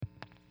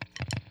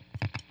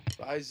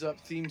RiseUp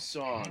theme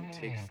song,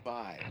 take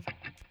 5.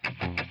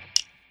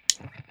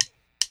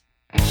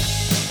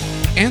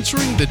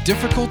 Answering the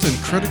difficult and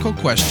critical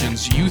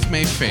questions youth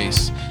may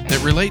face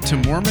that relate to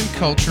Mormon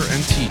culture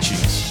and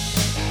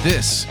teachings.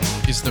 This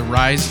is the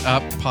Rise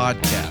Up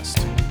podcast,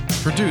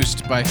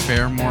 produced by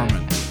Fair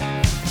Mormon.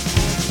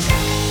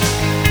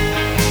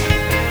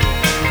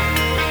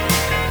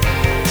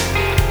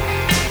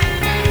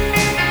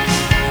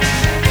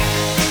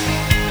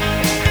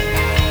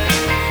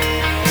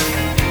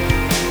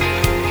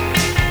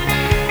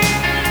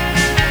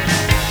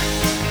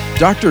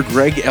 Dr.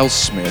 Greg L.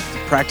 Smith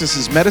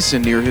practices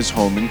medicine near his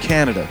home in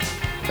Canada.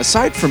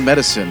 Aside from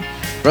medicine,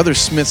 Brother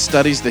Smith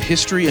studies the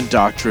history and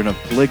doctrine of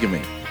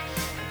polygamy.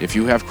 If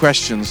you have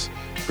questions,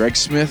 Greg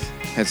Smith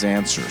has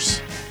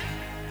answers.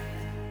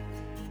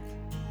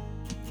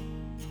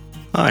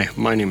 Hi,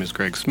 my name is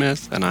Greg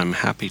Smith, and I'm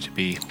happy to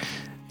be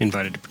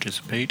invited to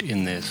participate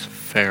in this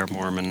Fair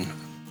Mormon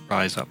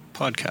Rise Up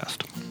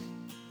podcast.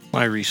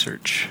 My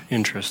research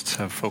interests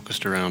have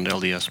focused around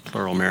LDS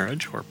plural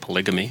marriage, or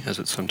polygamy as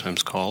it's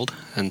sometimes called,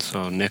 and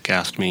so Nick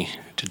asked me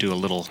to do a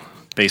little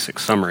basic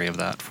summary of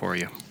that for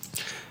you.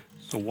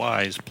 So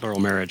why is plural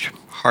marriage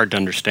hard to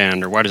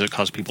understand, or why does it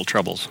cause people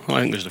troubles? Well,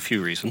 I think there's a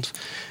few reasons.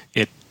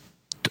 It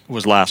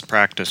was last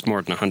practiced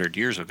more than 100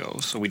 years ago,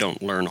 so we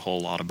don't learn a whole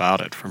lot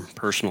about it from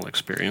personal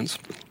experience.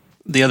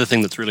 The other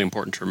thing that's really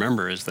important to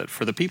remember is that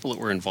for the people that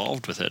were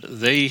involved with it,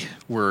 they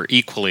were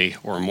equally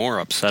or more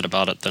upset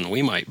about it than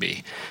we might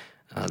be.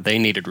 They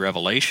needed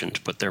revelation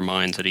to put their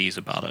minds at ease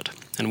about it.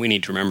 And we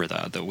need to remember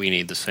that we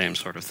need the same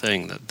sort of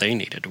thing that they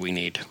needed. We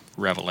need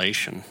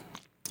revelation,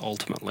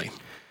 ultimately.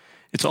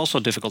 It's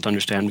also difficult to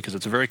understand because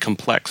it's a very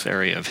complex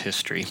area of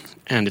history,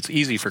 and it's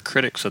easy for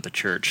critics of the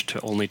church to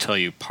only tell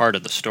you part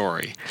of the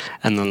story,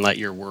 and then let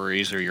your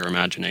worries or your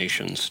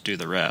imaginations do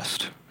the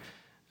rest.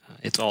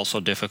 It's also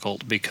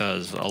difficult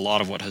because a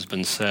lot of what has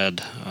been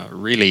said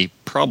really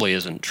probably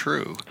isn't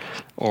true,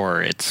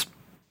 or it's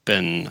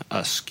been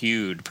a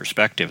skewed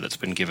perspective that's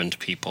been given to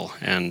people.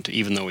 And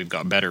even though we've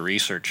got better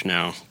research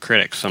now,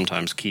 critics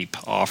sometimes keep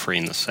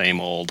offering the same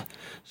old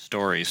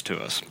stories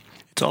to us.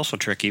 It's also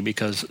tricky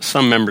because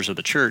some members of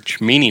the church,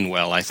 meaning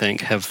well, I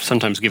think, have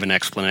sometimes given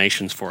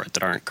explanations for it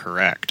that aren't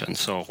correct. And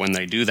so when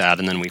they do that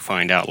and then we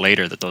find out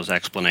later that those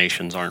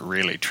explanations aren't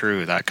really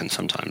true, that can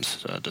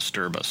sometimes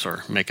disturb us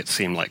or make it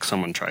seem like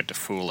someone tried to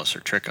fool us or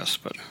trick us.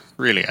 But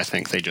really, I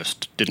think they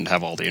just didn't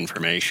have all the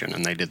information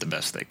and they did the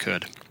best they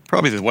could.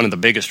 Probably one of the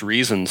biggest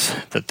reasons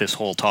that this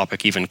whole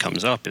topic even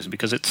comes up is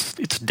because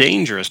it's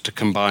dangerous to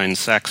combine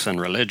sex and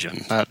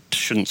religion. That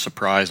shouldn't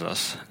surprise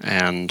us,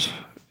 and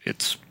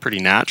it's pretty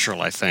natural,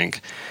 I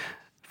think,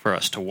 for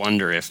us to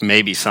wonder if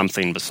maybe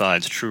something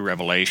besides true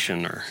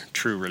revelation or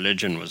true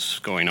religion was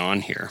going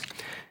on here.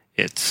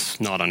 It's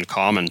not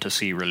uncommon to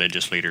see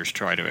religious leaders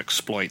try to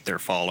exploit their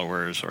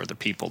followers or the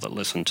people that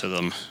listen to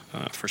them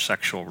for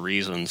sexual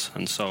reasons,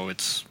 and so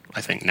it's,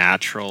 I think,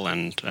 natural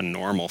and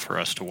normal for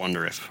us to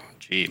wonder if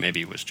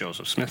maybe it was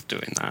Joseph Smith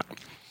doing that.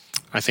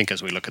 I think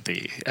as we look at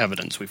the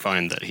evidence, we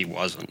find that he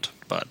wasn't,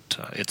 but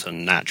it's a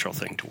natural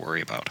thing to worry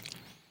about.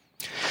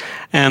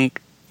 And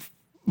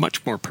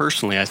much more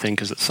personally, I think,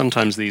 is that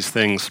sometimes these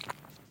things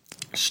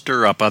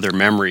stir up other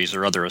memories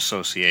or other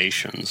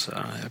associations.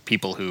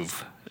 People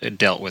who've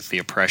dealt with the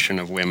oppression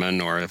of women,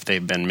 or if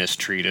they've been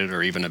mistreated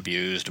or even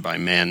abused by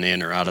men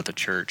in or out of the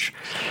church,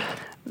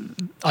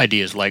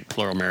 ideas like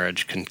plural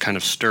marriage can kind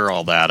of stir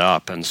all that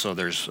up, and so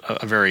there's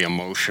a very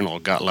emotional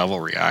gut-level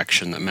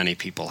reaction that many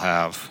people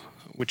have,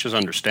 which is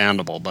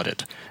understandable, but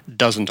it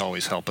doesn't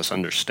always help us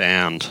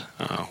understand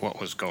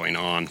what was going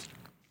on.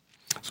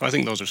 So I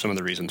think those are some of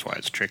the reasons why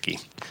it's tricky.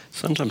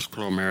 Sometimes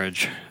plural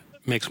marriage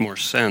makes more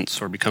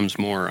sense or becomes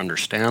more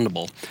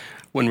understandable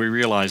when we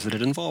realize that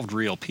it involved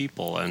real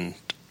people and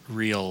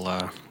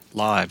real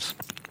lives.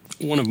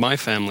 One of my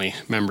family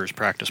members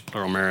practiced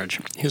plural marriage.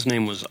 His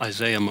name was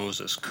Isaiah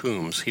Moses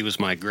Coombs. He was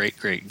my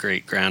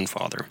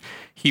great-great-great-grandfather.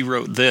 He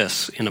wrote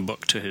this in a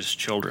book to his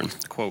children,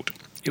 quote,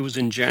 "It was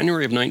in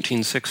January of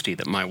 1960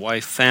 that my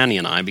wife Fanny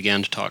and I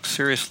began to talk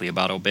seriously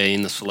about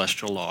obeying the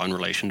celestial law in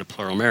relation to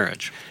plural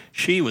marriage.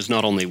 She was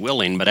not only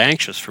willing but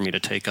anxious for me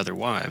to take other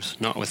wives,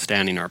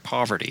 notwithstanding our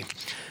poverty.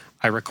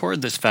 I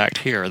record this fact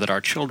here that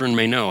our children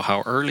may know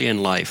how early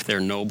in life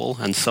their noble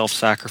and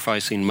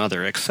self-sacrificing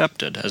mother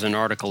accepted as an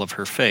article of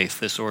her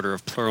faith this order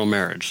of plural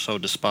marriage so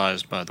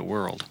despised by the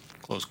world."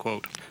 Close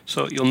quote.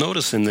 So you'll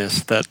notice in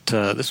this that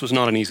this was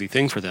not an easy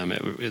thing for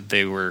them.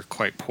 They were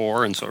quite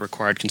poor, and so it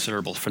required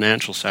considerable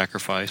financial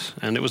sacrifice,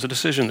 and it was a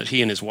decision that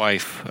he and his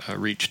wife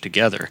reached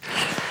together.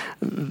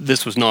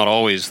 This was not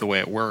always the way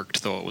it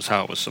worked, though it was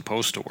how it was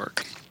supposed to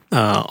work.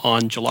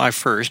 On July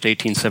 1st,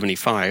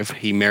 1875,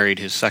 he married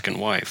his second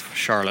wife,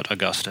 Charlotte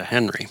Augusta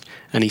Henry,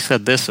 and he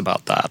said this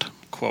about that,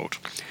 quote,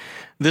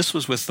 "This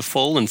was with the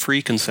full and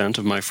free consent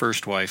of my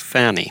first wife,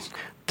 Fanny.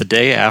 The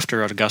day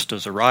after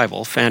Augusta's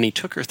arrival, Fanny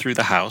took her through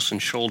the house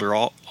and showed her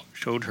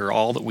showed her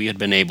all that we had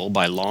been able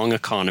by long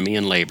economy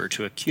and labor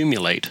to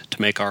accumulate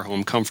to make our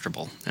home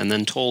comfortable, and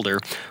then told her,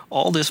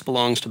 "All this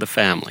belongs to the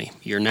family.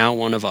 You're now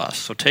one of us,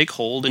 so take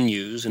hold and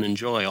use and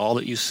enjoy all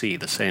that you see,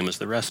 the same as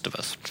the rest of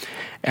us.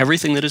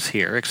 Everything that is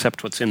here,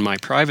 except what's in my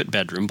private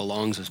bedroom,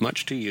 belongs as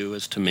much to you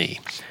as to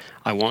me.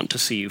 I want to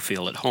see you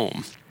feel at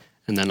home."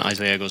 And then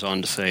Isaiah goes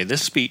on to say,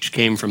 "This speech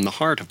came from the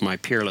heart of my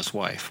peerless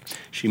wife.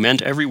 She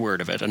meant every word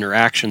of it, and her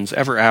actions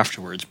ever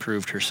afterwards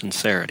proved her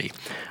sincerity.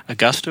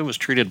 Augusta was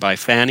treated by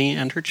Fanny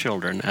and her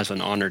children as an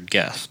honored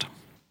guest."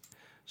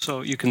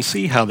 So you can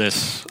see how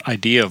this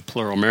idea of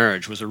plural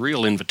marriage was a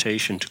real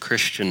invitation to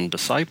Christian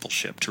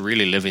discipleship, to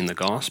really living the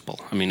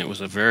gospel. I mean, it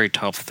was a very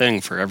tough thing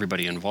for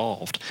everybody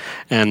involved.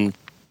 And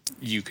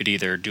you could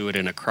either do it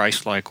in a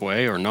Christ-like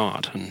way or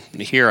not. And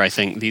here I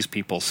think these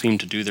people seem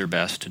to do their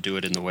best to do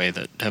it in the way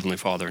that Heavenly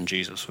Father and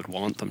Jesus would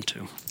want them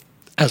to.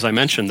 As I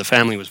mentioned, the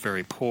family was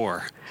very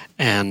poor.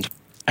 And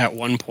at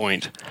one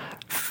point,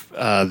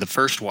 the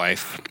first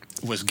wife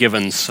was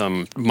given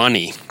some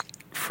money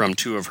from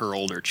two of her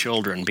older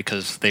children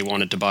because they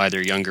wanted to buy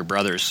their younger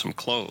brothers some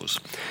clothes.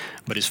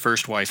 But his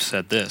first wife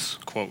said this,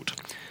 quote,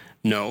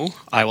 "No,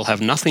 I will have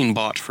nothing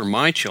bought for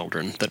my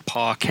children that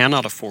Pa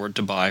cannot afford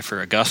to buy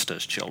for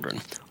Augusta's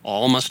children.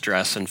 All must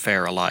dress and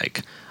fare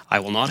alike. I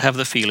will not have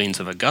the feelings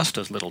of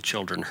Augusta's little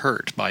children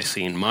hurt by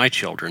seeing my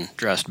children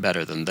dressed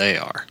better than they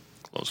are."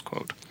 Close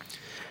quote.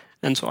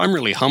 And so I'm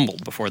really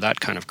humbled before that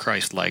kind of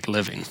Christ-like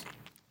living.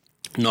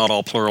 Not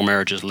all plural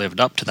marriages lived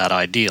up to that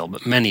ideal,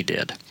 but many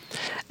did.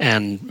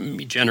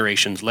 And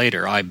generations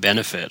later, I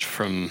benefit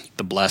from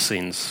the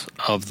blessings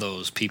of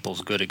those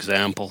people's good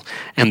example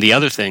and the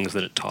other things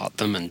that it taught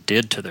them and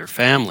did to their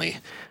family.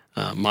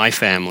 My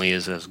family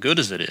is as good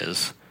as it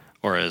is,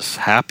 or as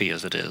happy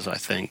as it is, I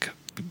think,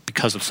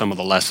 because of some of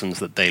the lessons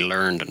that they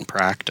learned and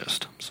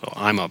practiced. So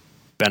I'm a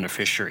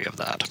beneficiary of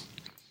that.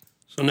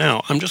 So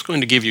now I'm just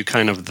going to give you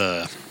kind of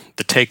the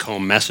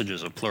take-home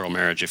messages of plural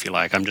marriage, if you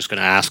like. I'm just going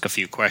to ask a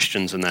few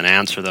questions and then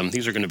answer them.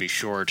 These are going to be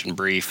short and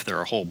brief. There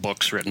are whole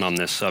books written on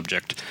this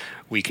subject.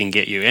 We can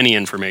get you any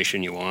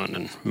information you want,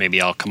 and maybe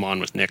I'll come on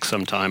with Nick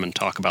sometime and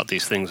talk about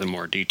these things in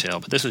more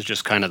detail. But this is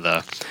just kind of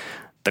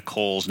the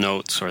Cole's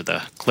Notes or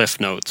the Cliff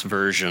Notes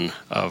version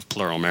of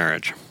plural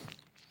marriage.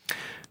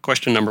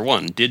 Question number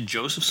 1. Did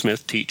Joseph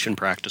Smith teach and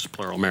practice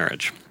plural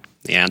marriage?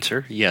 The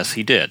answer, yes,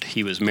 he did.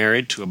 He was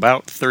married to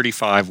about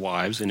 35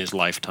 wives in his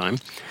lifetime.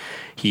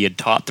 He had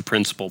taught the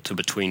principle to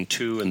between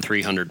 200 and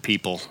 300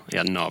 people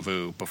in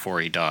Nauvoo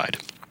before he died.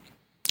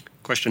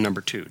 Question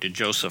number 2. Did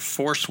Joseph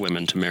force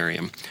women to marry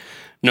him?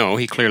 No,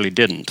 he clearly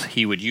didn't.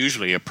 He would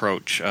usually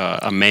approach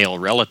a male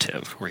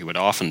relative, or he would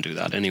often do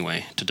that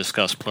anyway, to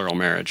discuss plural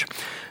marriage.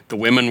 The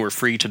women were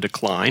free to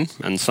decline,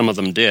 and some of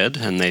them did,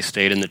 and they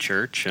stayed in the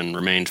church and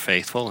remained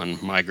faithful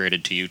and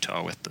migrated to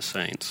Utah with the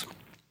saints.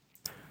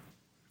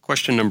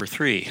 Question number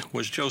 3.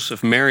 Was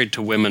Joseph married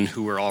to women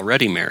who were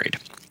already married?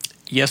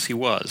 Yes, he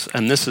was,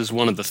 and this is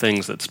one of the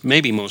things that's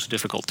maybe most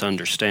difficult to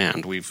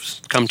understand. We've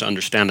come to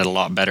understand it a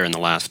lot better in the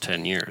last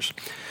 10 years.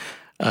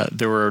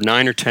 There were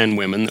 9 or 10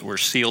 women that were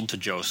sealed to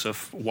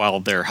Joseph while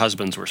their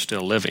husbands were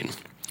still living.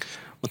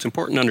 What's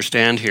important to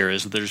understand here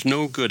is that there's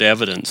no good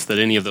evidence that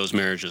any of those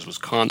marriages was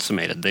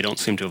consummated. They don't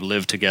seem to have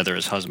lived together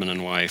as husband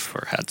and wife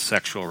or had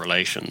sexual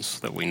relations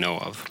that we know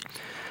of.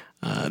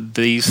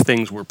 These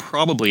things were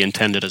probably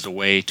intended as a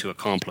way to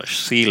accomplish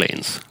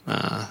sealings.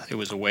 It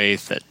was a way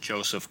that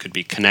Joseph could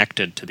be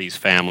connected to these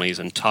families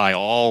and tie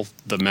all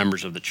the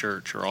members of the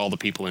church or all the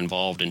people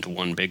involved into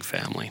one big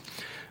family.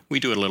 We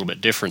do it a little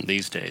bit different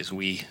these days.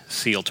 We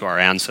seal to our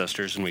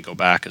ancestors and we go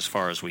back as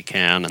far as we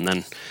can, and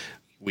then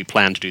we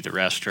plan to do the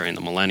rest during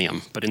the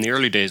millennium. But in the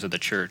early days of the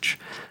church,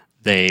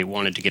 they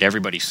wanted to get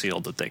everybody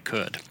sealed that they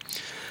could.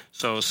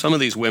 So some of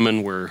these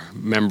women were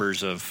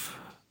members of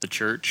the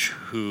church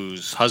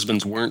whose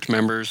husbands weren't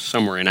members,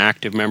 some were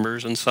inactive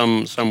members, and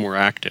some were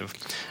active.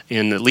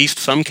 In at least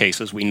some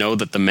cases, we know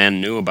that the men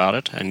knew about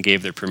it and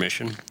gave their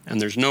permission,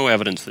 and there's no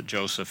evidence that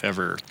Joseph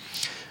ever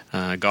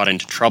got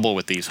into trouble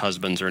with these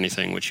husbands or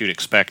anything, which you'd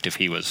expect if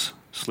he was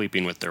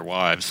sleeping with their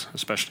wives,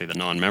 especially the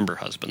non-member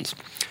husbands.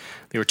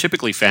 They were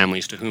typically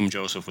families to whom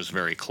Joseph was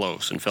very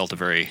close and felt a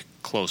very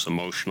close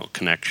emotional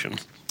connection,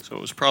 so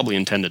it was probably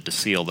intended to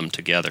seal them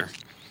together.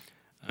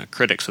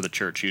 Critics of the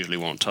church usually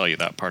won't tell you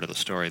that part of the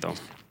story, though.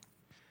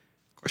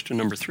 Question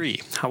number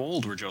 3. How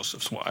old were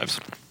Joseph's wives?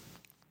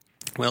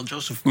 Well,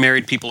 Joseph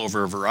married people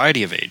over a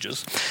variety of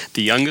ages.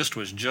 The youngest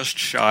was just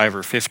shy of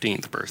her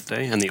 15th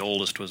birthday, and the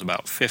oldest was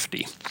about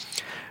 50.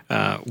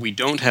 We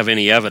don't have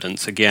any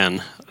evidence,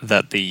 again,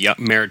 that the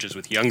marriages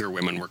with younger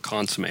women were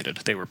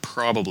consummated. They were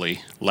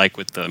probably, like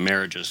with the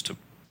marriages to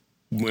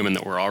women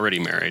that were already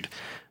married,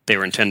 they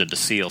were intended to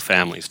seal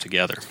families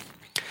together.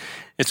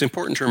 It's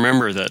important to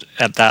remember that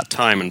at that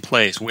time and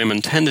place,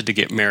 women tended to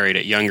get married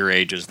at younger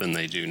ages than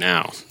they do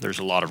now. There's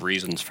a lot of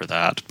reasons for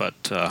that,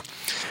 but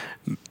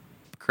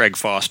Craig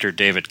Foster,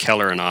 David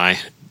Keller, and I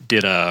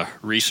did a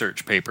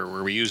research paper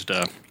where we used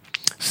a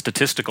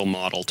statistical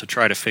model to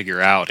try to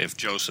figure out if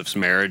Joseph's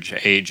marriage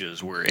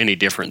ages were any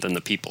different than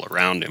the people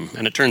around him,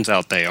 and it turns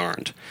out they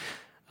aren't.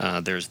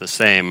 There's the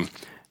same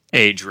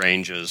age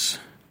ranges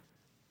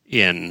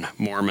in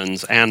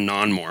Mormons and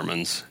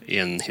non-Mormons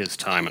in his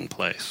time and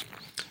place.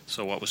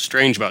 So what was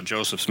strange about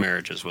Joseph's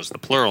marriages was the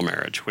plural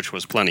marriage, which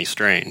was plenty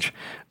strange,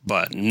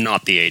 but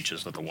not the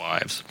ages of the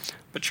wives.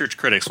 But church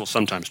critics will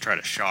sometimes try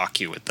to shock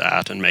you with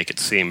that and make it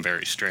seem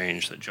very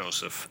strange that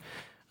Joseph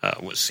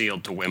was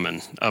sealed to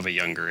women of a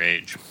younger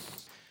age.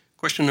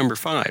 Question number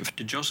 5.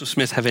 Did Joseph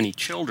Smith have any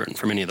children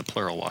from any of the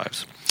plural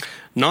wives?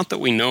 Not that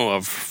we know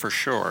of for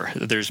sure.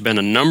 There's been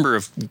a number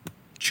of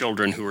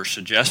children who were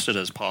suggested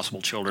as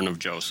possible children of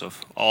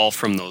Joseph, all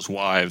from those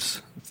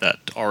wives that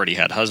already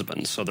had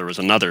husbands. So there was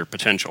another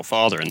potential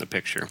father in the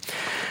picture.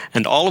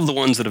 And all of the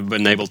ones that have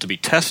been able to be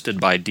tested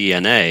by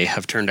DNA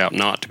have turned out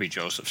not to be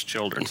Joseph's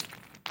children.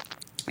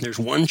 There's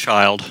one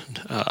child,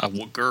 a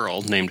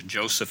girl named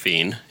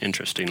Josephine,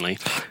 interestingly,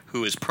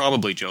 who is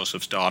probably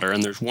Joseph's daughter,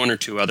 and there's one or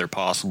two other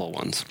possible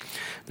ones.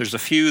 There's a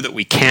few that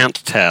we can't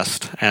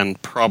test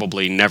and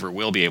probably never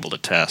will be able to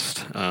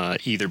test,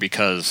 either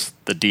because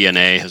the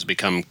DNA has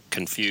become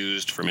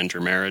confused from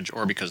intermarriage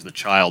or because the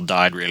child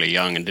died really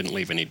young and didn't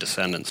leave any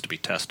descendants to be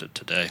tested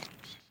today.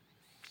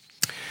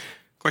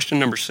 Question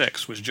number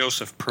 6. Was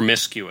Joseph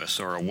promiscuous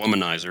or a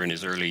womanizer in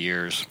his early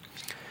years?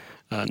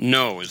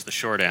 No is the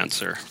short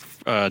answer.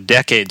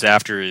 Decades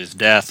after his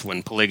death,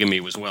 when polygamy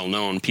was well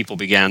known, people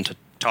began to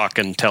talk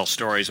and tell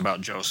stories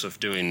about Joseph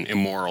doing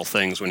immoral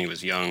things when he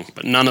was young,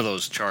 but none of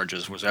those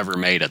charges was ever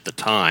made at the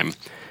time,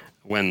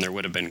 when there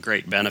would have been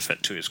great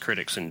benefit to his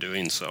critics in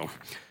doing so.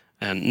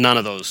 And none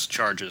of those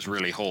charges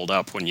really hold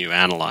up when you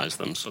analyze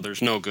them, so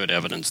there's no good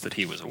evidence that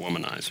he was a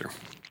womanizer.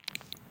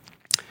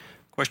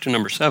 Question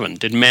number 7.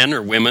 Did men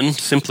or women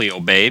simply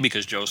obey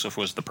because Joseph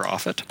was the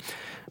prophet?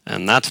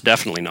 And that's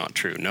definitely not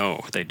true.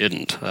 No, they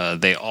didn't.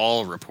 They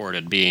all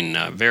reported being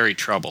very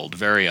troubled,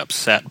 very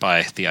upset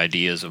by the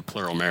ideas of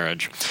plural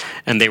marriage,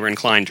 and they were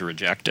inclined to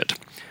reject it.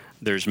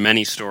 There's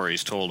many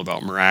stories told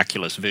about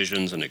miraculous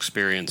visions and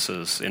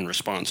experiences in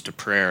response to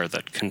prayer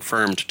that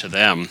confirmed to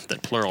them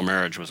that plural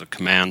marriage was a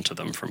command to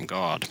them from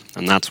God,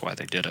 and that's why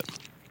they did it.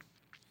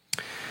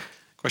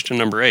 Question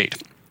number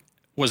 8.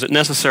 Was it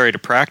necessary to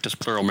practice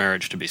plural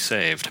marriage to be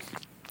saved?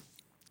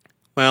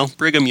 Well,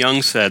 Brigham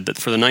Young said that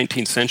for the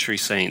 19th century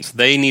saints,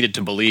 they needed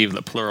to believe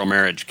that plural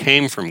marriage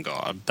came from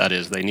God. That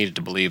is, they needed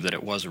to believe that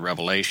it was a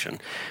revelation,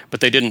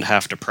 but they didn't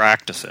have to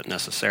practice it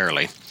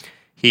necessarily.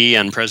 He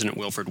and President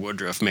Wilford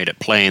Woodruff made it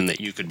plain that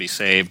you could be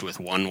saved with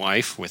one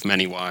wife, with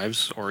many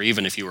wives, or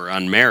even if you were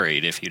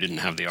unmarried if you didn't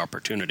have the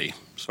opportunity,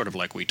 sort of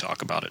like we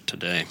talk about it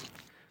today.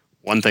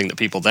 One thing that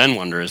people then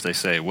wonder is they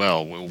say,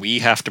 well, will we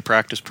have to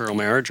practice plural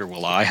marriage, or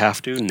will I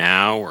have to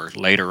now or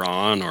later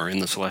on or in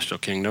the celestial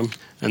kingdom?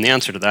 And the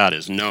answer to that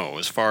is no.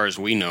 As far as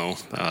we know,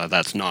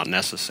 that's not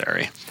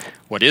necessary.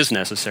 What is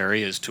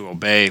necessary is to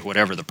obey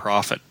whatever the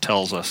prophet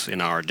tells us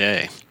in our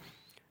day.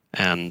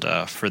 And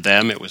for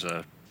them, it was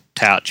a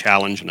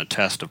challenge and a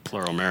test of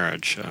plural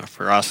marriage.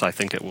 For us, I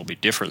think it will be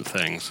different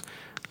things,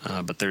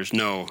 but there's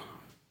no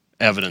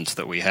evidence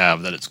that we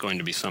have that it's going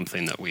to be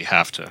something that we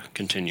have to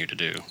continue to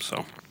do.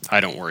 So I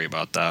don't worry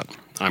about that.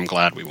 I'm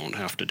glad we won't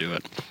have to do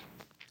it.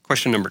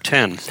 Question number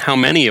 10. How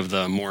many of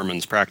the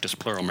Mormons practice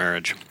plural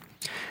marriage?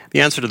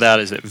 The answer to that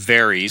is it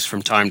varies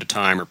from time to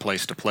time or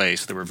place to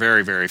place. There were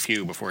very, very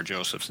few before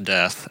Joseph's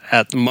death.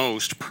 At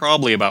most,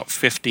 probably about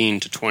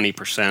 15 to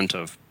 20%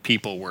 of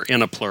people were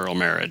in a plural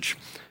marriage.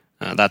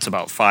 That's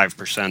about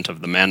 5% of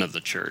the men of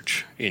the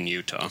church in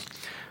Utah.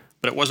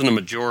 But it wasn't a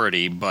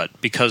majority,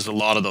 but because a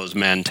lot of those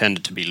men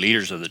tended to be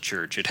leaders of the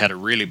church, it had a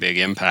really big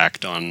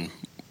impact on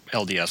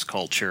LDS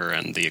culture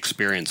and the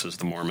experiences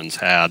the Mormons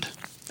had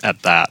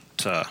at that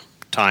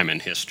time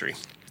in history.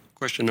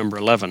 Question number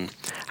 11.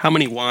 How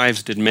many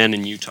wives did men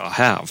in Utah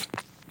have?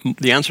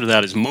 The answer to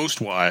that is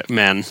most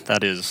men,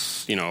 that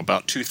is,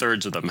 about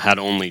 2/3 of them had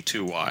only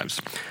 2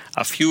 wives.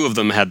 A few of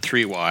them had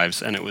 3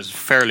 wives, and it was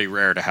fairly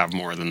rare to have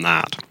more than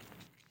that.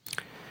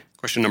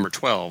 Question number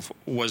 12.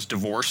 Was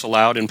divorce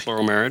allowed in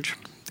plural marriage?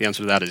 The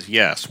answer to that is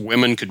yes.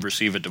 Women could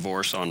receive a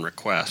divorce on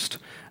request.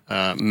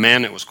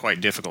 Men, it was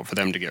quite difficult for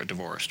them to get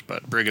divorced,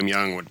 but Brigham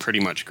Young would pretty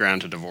much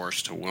grant a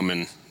divorce to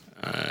women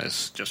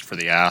just for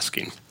the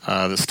asking.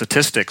 The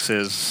statistics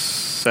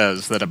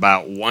says that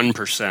about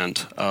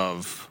 1%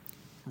 of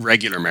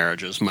regular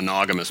marriages,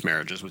 monogamous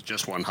marriages with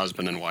just one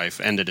husband and wife,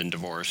 ended in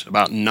divorce.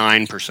 About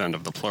 9%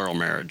 of the plural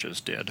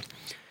marriages did.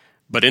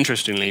 But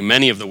interestingly,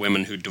 many of the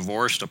women who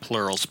divorced a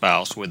plural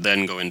spouse would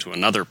then go into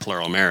another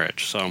plural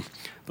marriage. So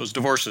those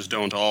divorces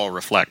don't all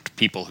reflect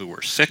people who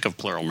were sick of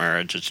plural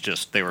marriage. It's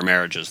just they were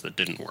marriages that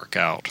didn't work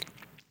out.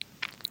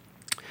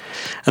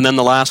 And then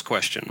the last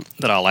question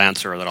that I'll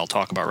answer, or that I'll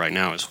talk about right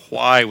now, is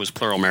why was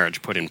plural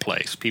marriage put in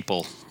place?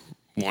 People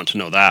want to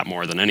know that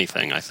more than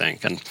anything, I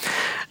think.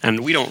 And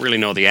we don't really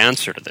know the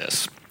answer to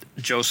this.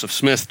 Joseph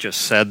Smith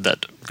just said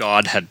that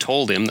God had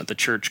told him that the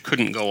church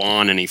couldn't go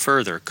on any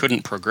further,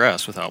 couldn't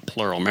progress without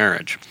plural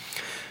marriage.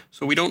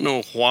 So we don't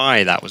know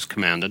why that was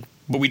commanded,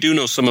 But we do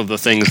know some of the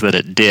things that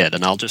it did,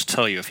 and I'll just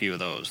tell you a few of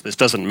those. This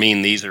doesn't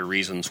mean these are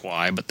reasons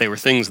why, but they were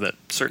things that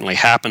certainly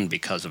happened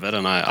because of it,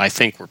 and I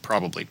think were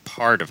probably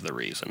part of the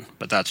reason,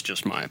 but that's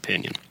just my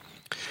opinion.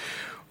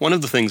 One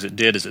of the things it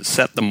did is it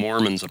set the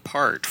Mormons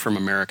apart from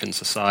American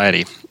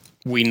society.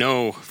 We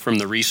know from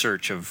the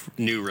research of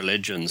new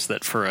religions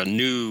that for a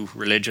new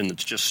religion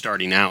that's just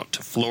starting out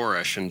to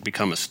flourish and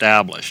become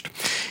established,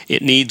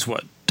 it needs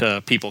what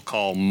people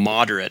call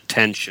moderate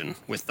tension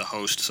with the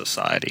host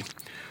society.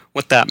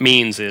 What that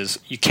means is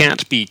you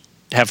can't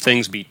have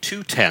things be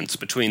too tense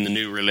between the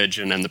new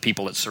religion and the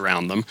people that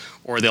surround them,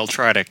 or they'll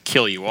try to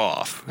kill you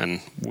off. And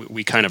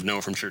we kind of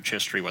know from church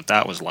history what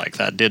that was like.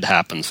 That did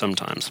happen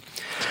sometimes.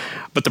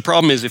 But the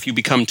problem is if you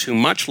become too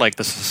much like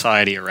the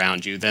society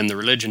around you, then the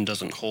religion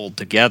doesn't hold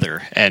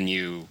together, and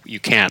you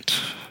can't,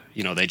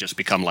 they just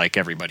become like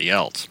everybody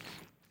else.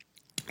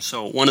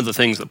 So one of the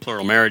things that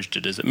plural marriage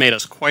did is it made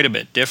us quite a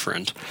bit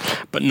different,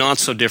 but not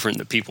so different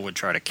that people would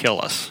try to kill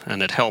us.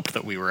 And it helped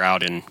that we were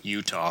out in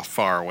Utah,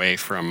 far away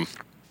from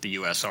the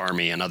U.S.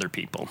 Army and other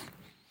people.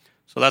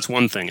 So that's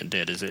one thing it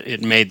did, is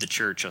it made the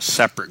church a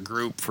separate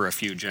group for a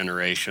few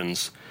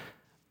generations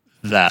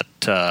that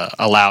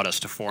allowed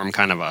us to form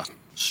kind of a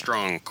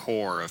strong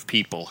core of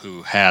people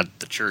who had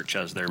the church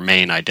as their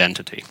main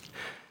identity.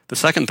 The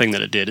second thing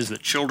that it did is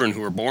that children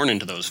who were born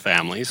into those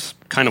families,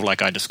 kind of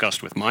like I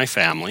discussed with my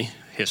family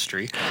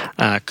history,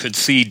 could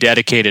see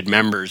dedicated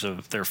members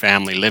of their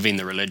family living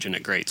the religion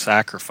at great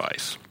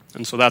sacrifice.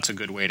 And so that's a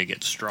good way to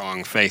get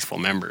strong, faithful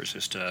members,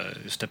 is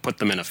to put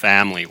them in a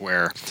family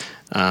where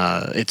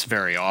it's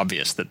very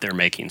obvious that they're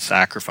making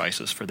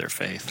sacrifices for their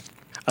faith.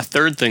 A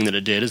third thing that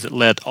it did is it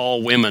let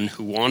all women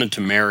who wanted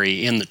to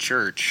marry in the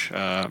church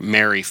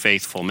marry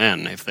faithful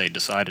men if they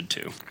decided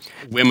to.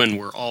 Women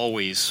were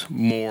always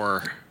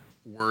more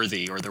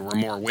worthy, or there were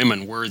more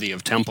women worthy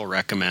of temple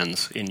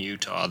recommends in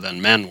Utah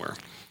than men were.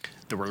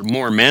 There were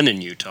more men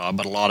in Utah,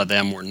 but a lot of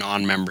them were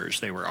non-members.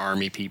 They were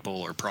army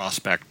people or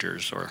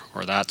prospectors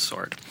or that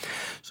sort.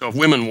 So if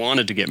women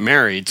wanted to get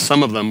married,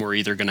 some of them were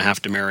either going to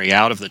have to marry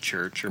out of the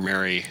church or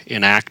marry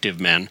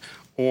inactive men,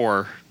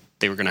 or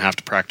they were going to have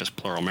to practice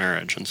plural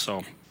marriage. And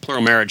so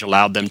plural marriage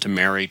allowed them to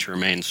marry to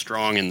remain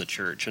strong in the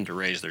church and to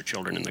raise their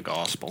children in the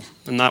gospel.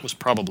 And that was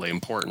probably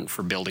important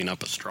for building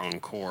up a strong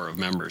core of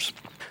members.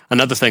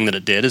 Another thing that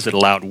it did is it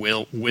allowed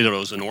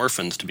widows and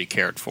orphans to be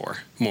cared for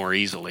more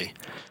easily.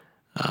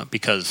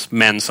 Because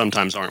men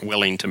sometimes aren't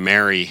willing to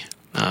marry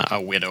a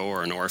widow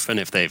or an orphan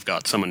if they've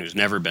got someone who's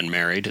never been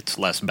married. It's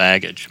less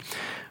baggage.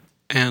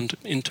 And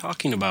in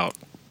talking about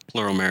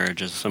plural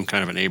marriage as some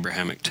kind of an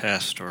Abrahamic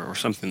test or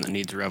something that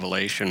needs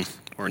revelation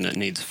or that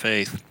needs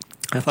faith,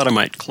 I thought I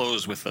might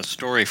close with a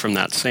story from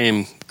that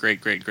same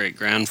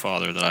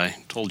great-great-great-grandfather that I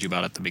told you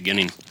about at the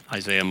beginning,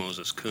 Isaiah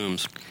Moses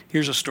Coombs.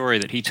 Here's a story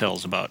that he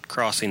tells about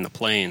crossing the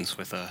plains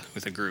with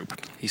a group.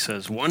 He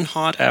says, "One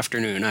hot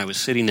afternoon I was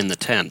sitting in the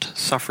tent,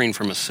 suffering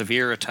from a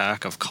severe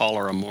attack of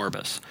cholera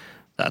morbus.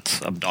 That's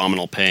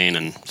abdominal pain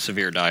and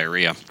severe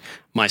diarrhea.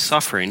 My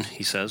suffering,"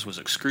 he says, "was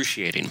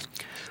excruciating.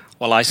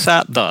 While I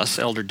sat thus,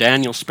 Elder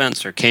Daniel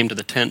Spencer came to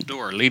the tent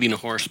door, leading a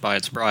horse by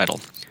its bridle.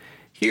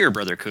 'Here,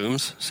 Brother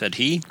Coombs,' said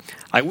he,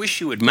 'I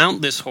wish you would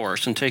mount this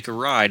horse and take a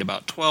ride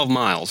about 12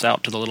 miles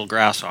out to the Little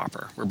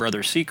Grasshopper, where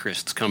Brother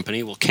Sechrist's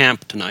company will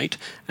camp tonight,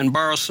 and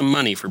borrow some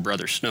money for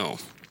Brother Snow.'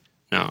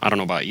 Now, I don't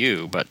know about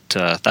you, but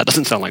that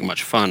doesn't sound like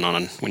much fun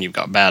when you've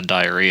got bad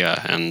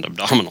diarrhea and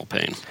abdominal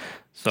pain.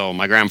 So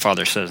my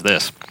grandfather says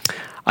this,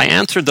 'I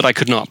answered that I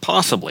could not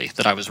possibly,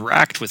 that I was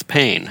racked with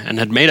pain, and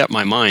had made up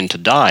my mind to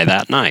die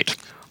that night.'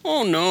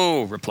 'Oh,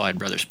 no,' replied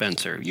Brother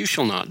Spencer, 'you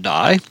shall not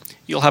die.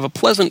 You'll have a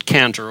pleasant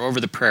canter over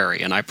the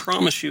prairie, and I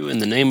promise you in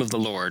the name of the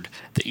Lord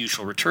that you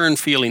shall return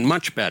feeling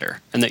much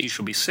better, and that you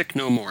shall be sick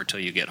no more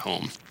till you get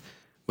home.'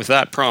 With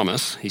that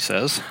promise," he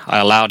says, "I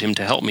allowed him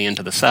to help me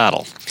into the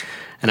saddle,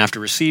 and after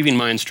receiving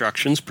my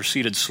instructions,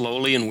 proceeded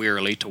slowly and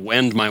wearily to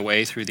wend my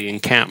way through the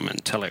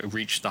encampment till I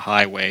reached the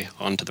highway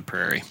onto the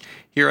prairie.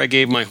 Here I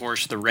gave my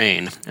horse the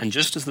rein, and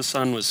just as the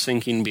sun was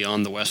sinking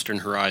beyond the western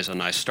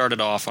horizon, I started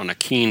off on a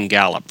keen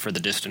gallop for the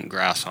distant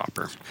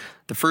Grasshopper.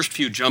 The first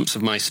few jumps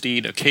of my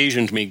steed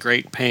occasioned me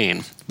great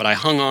pain, but I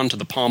hung on to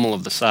the pommel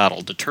of the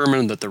saddle,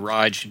 determined that the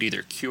ride should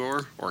either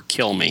cure or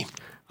kill me.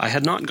 I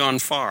had not gone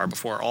far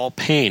before all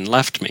pain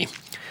left me.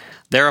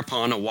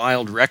 Thereupon a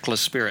wild, reckless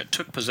spirit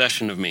took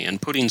possession of me,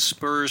 and putting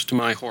spurs to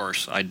my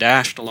horse, I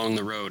dashed along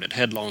the road at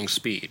headlong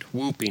speed,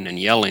 whooping and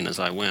yelling as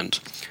I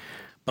went.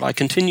 But I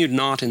continued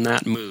not in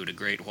that mood a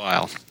great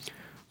while.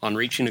 On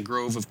reaching a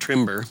grove of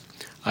timber,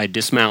 I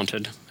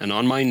dismounted, and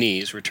on my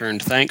knees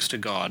returned thanks to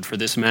God for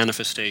this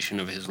manifestation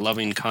of his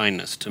loving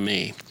kindness to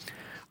me.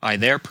 I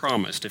there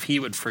promised, if he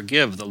would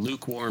forgive the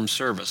lukewarm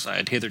service I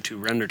had hitherto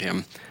rendered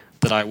him,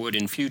 that I would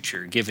in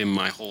future give him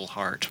my whole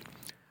heart.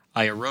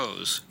 I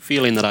arose,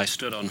 feeling that I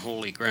stood on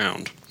holy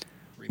ground,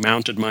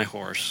 remounted my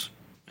horse,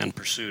 and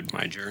pursued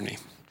my journey."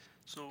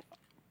 So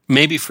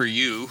Maybe for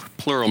you,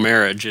 plural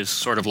marriage is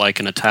sort of like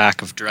an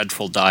attack of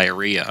dreadful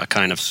diarrhea, a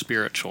kind of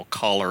spiritual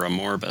cholera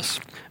morbus.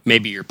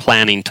 Maybe you're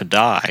planning to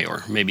die,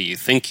 or maybe you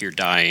think you're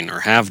dying or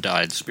have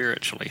died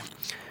spiritually.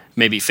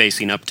 Maybe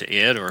facing up to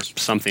it or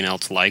something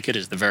else like it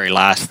is the very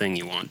last thing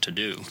you want to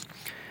do.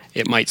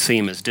 It might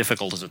seem as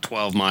difficult as a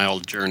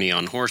 12-mile journey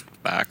on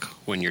horseback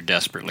when you're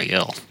desperately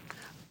ill.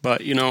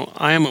 But,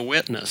 I am a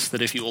witness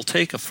that if you will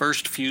take a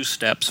first few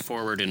steps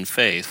forward in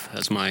faith,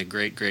 as my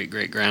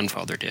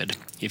great-great-great-grandfather did,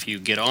 if you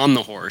get on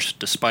the horse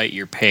despite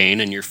your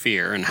pain and your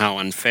fear and how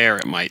unfair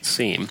it might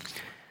seem,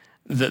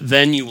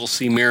 then you will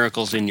see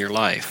miracles in your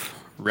life.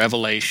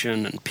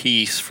 Revelation and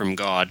peace from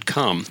God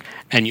come,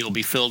 and you'll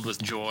be filled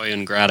with joy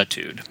and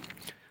gratitude.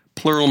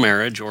 Plural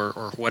marriage,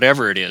 or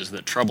whatever it is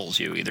that troubles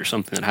you, either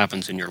something that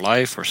happens in your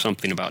life or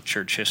something about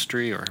church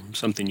history or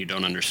something you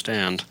don't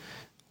understand,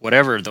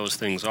 whatever those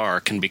things are,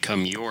 can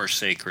become your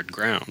sacred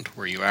ground,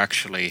 where you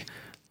actually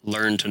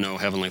learn to know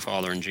Heavenly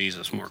Father and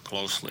Jesus more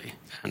closely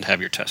and have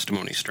your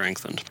testimony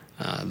strengthened.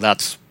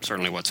 That's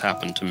certainly what's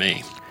happened to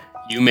me.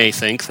 You may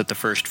think that the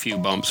first few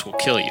bumps will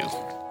kill you,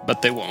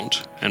 but they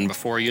won't, and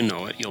before you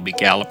know it, you'll be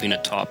galloping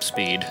at top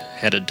speed,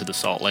 headed to the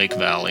Salt Lake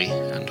Valley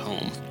and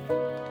home.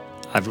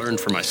 I've learned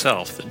for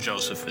myself that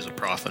Joseph is a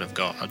prophet of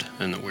God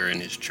and that we're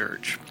in his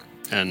church,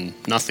 and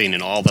nothing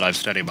in all that I've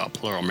studied about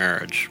plural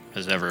marriage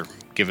has ever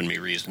given me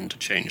reason to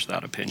change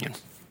that opinion.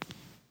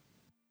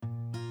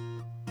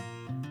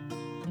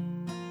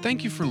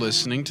 Thank you for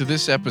listening to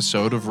this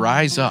episode of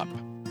Rise Up.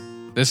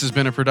 This has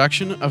been a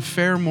production of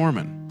Fair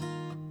Mormon.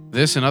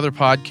 This and other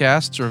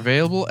podcasts are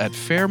available at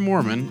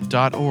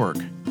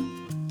fairmormon.org.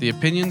 The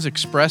opinions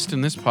expressed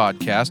in this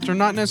podcast are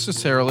not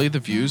necessarily the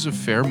views of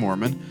Fair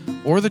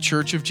Mormon or the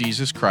Church of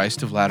Jesus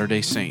Christ of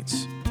Latter-day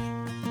Saints.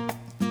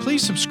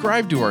 Please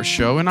subscribe to our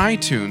show in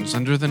iTunes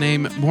under the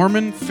name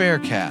Mormon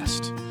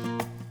Faircast.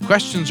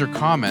 Questions or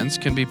comments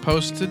can be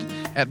posted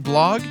at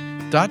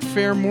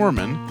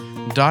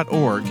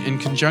blog.fairmormon.org in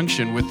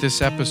conjunction with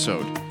this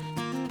episode.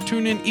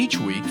 Tune in each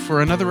week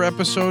for another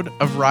episode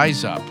of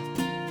Rise Up.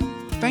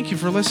 Thank you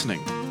for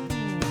listening.